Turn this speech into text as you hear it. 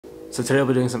So today I'll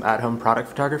be doing some at-home product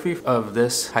photography of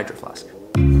this HydroFlask.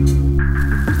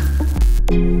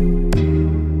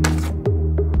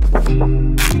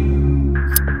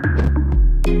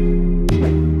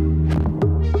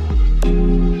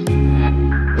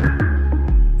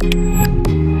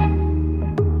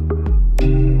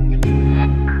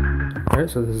 Alright,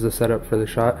 so this is the setup for the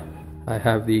shot. I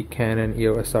have the Canon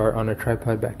EOS R on a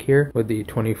tripod back here with the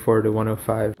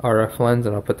 24-105 RF lens,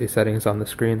 and I'll put the settings on the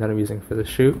screen that I'm using for the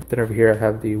shoot. Then over here I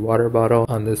have the water bottle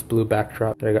on this blue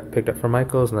backdrop that I got picked up from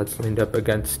Michael's, and that's leaned up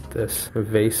against this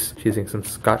vase using some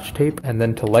scotch tape. And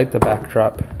then to light the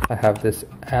backdrop, I have this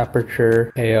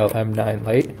Aperture AL-M9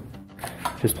 light,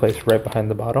 just placed right behind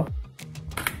the bottle.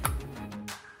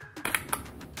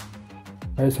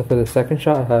 Alright, so for the second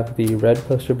shot I have the red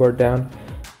poster board down.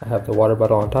 I have the water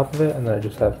bottle on top of it, and then I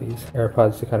just have these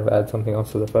AirPods to kind of add something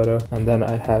else to the photo. And then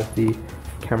I have the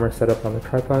camera set up on the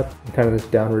tripod, in kind of this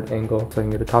downward angle so I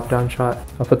can get a top-down shot.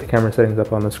 I'll put the camera settings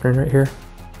up on the screen right here.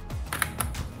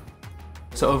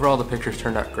 So overall the pictures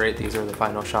turned out great. These are the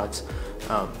final shots.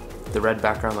 The red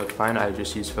background looked fine. I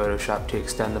just used Photoshop to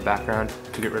extend the background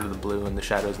to get rid of the blue and the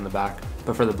shadows in the back.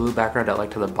 But for the blue background, I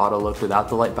liked how the bottle looked without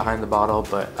the light behind the bottle,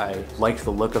 but I liked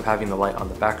the look of having the light on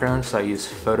the background, so I used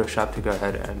Photoshop to go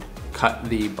ahead and cut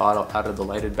the bottle out of the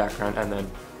lighted background and then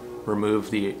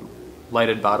remove the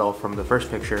lighted bottle from the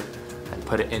first picture and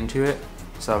put it into it.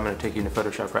 So I'm going to take you into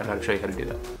Photoshop right now to show you how to do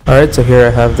that. Alright, so here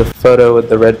I have the photo with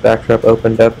the red backdrop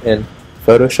opened up in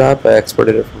Photoshop. I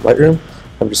exported it from Lightroom.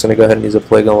 I'm just going to go ahead and use a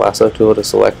polygon lasso tool to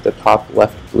select the top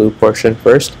left blue portion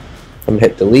first. I'm going to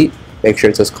hit delete, make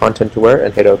sure it says content to where,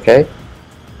 and hit OK.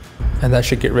 And that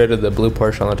should get rid of the blue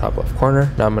portion on the top left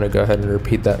corner. Now I'm going to go ahead and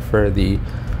repeat that for the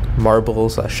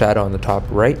marbles shadow on the top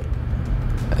right,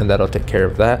 and that'll take care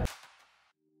of that.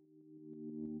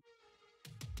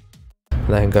 And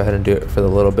then I can go ahead and do it for the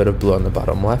little bit of blue on the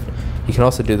bottom left. You can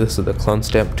also do this with the clone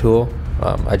stamp tool.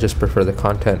 I just prefer the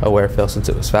content aware fill since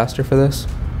it was faster for this.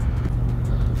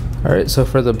 Alright, so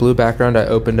for the blue background, I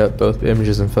opened up both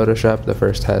images in Photoshop. The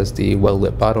first has the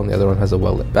well-lit bottle and the other one has a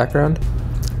well-lit background.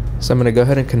 So I'm going to go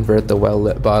ahead and convert the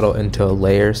well-lit bottle into a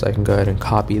layer, so I can go ahead and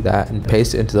copy that and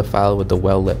paste it into the file with the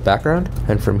well-lit background.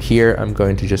 And from here, I'm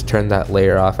going to just turn that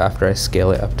layer off after I scale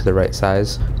it up to the right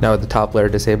size. Now with the top layer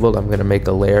disabled, I'm going to make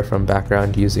a layer from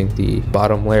background using the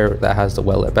bottom layer that has the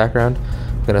well-lit background.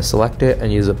 I'm going to select it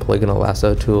and use a polygonal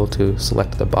lasso tool to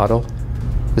select the bottle.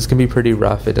 This can be pretty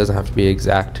rough, it doesn't have to be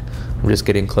exact. I'm just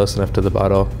getting close enough to the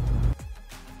bottle.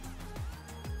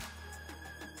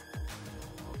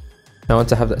 Now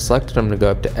once I have that selected, I'm going to go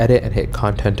up to edit and hit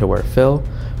content aware fill.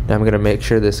 Now I'm going to make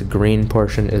sure this green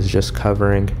portion is just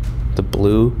covering the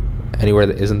blue anywhere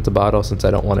that isn't the bottle, since I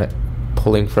don't want it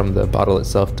pulling from the bottle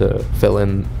itself to fill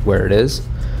in where it is.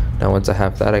 Now once I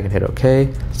have that, I can hit OK.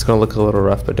 It's going to look a little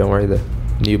rough, but don't worry, the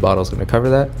new bottle is going to cover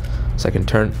that. So I can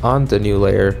turn on the new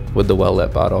layer with the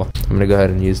well-lit bottle. I'm going to go ahead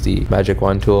and use the magic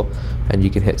wand tool, and you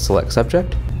can hit select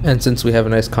subject. And since we have a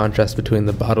nice contrast between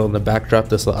the bottle and the backdrop,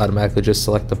 this will automatically just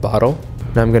select the bottle.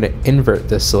 Now I'm going to invert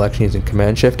this selection using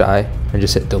Command-Shift-I and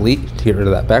just hit delete to get rid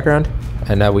of that background.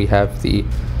 And now we have the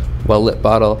well-lit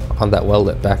bottle on that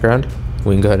well-lit background.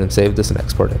 We can go ahead and save this and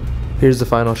export it. Here's the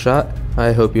final shot.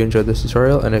 I hope you enjoyed this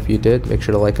tutorial, and if you did, make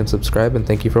sure to like and subscribe, and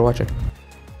thank you for watching.